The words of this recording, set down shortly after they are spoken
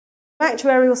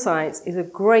Actuarial science is a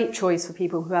great choice for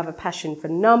people who have a passion for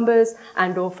numbers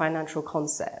and/or financial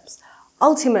concepts.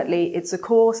 Ultimately, it's a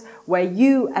course where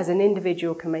you as an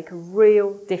individual can make a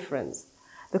real difference.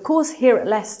 The course here at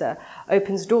Leicester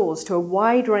opens doors to a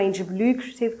wide range of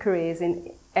lucrative careers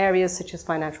in areas such as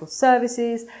financial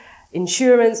services,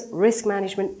 insurance, risk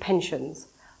management, pensions.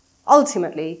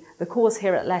 Ultimately, the course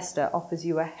here at Leicester offers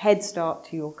you a head start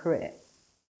to your career.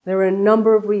 There are a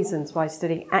number of reasons why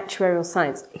studying actuarial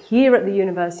science here at the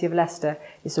University of Leicester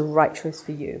is the right choice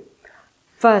for you.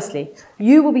 Firstly,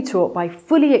 you will be taught by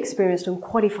fully experienced and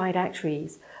qualified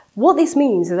actuaries. What this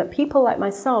means is that people like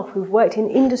myself who've worked in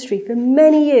industry for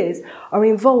many years are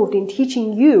involved in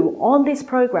teaching you on this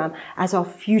programme as our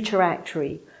future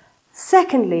actuary.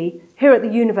 Secondly, here at the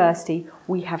university,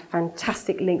 we have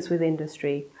fantastic links with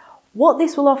industry. What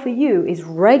this will offer you is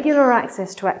regular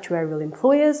access to actuarial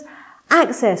employers,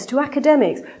 access to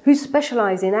academics who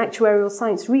specialise in actuarial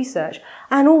science research,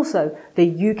 and also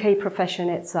the UK profession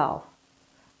itself.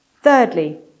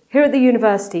 Thirdly, here at the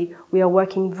university, we are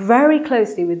working very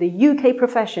closely with the UK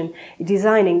profession in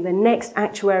designing the next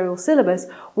actuarial syllabus,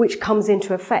 which comes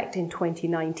into effect in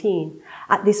 2019.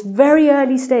 At this very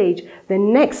early stage, the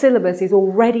next syllabus is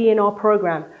already in our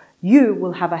programme. You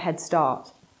will have a head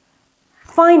start.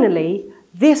 Finally,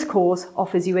 this course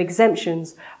offers you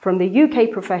exemptions from the UK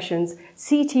profession's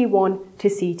CT1 to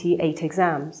CT8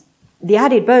 exams. The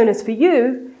added bonus for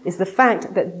you is the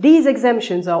fact that these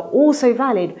exemptions are also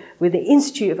valid with the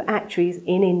Institute of Actuaries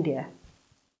in India.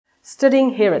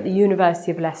 Studying here at the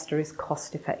University of Leicester is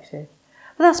cost effective.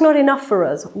 But that's not enough for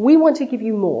us. We want to give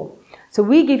you more. So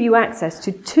we give you access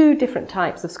to two different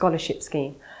types of scholarship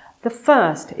scheme. The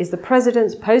first is the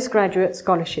President's Postgraduate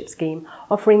Scholarship Scheme,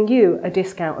 offering you a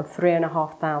discount of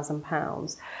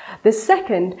 £3,500. The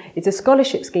second is a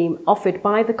scholarship scheme offered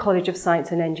by the College of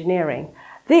Science and Engineering.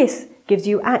 This gives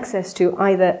you access to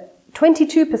either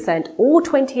 22% or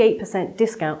 28%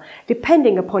 discount,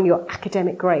 depending upon your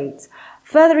academic grades.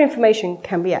 Further information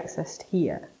can be accessed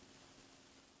here.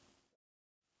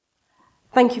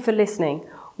 Thank you for listening.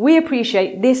 We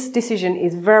appreciate this decision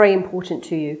is very important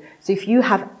to you. So if you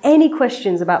have any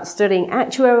questions about studying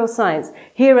actuarial science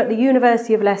here at the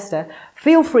University of Leicester,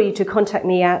 feel free to contact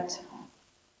me at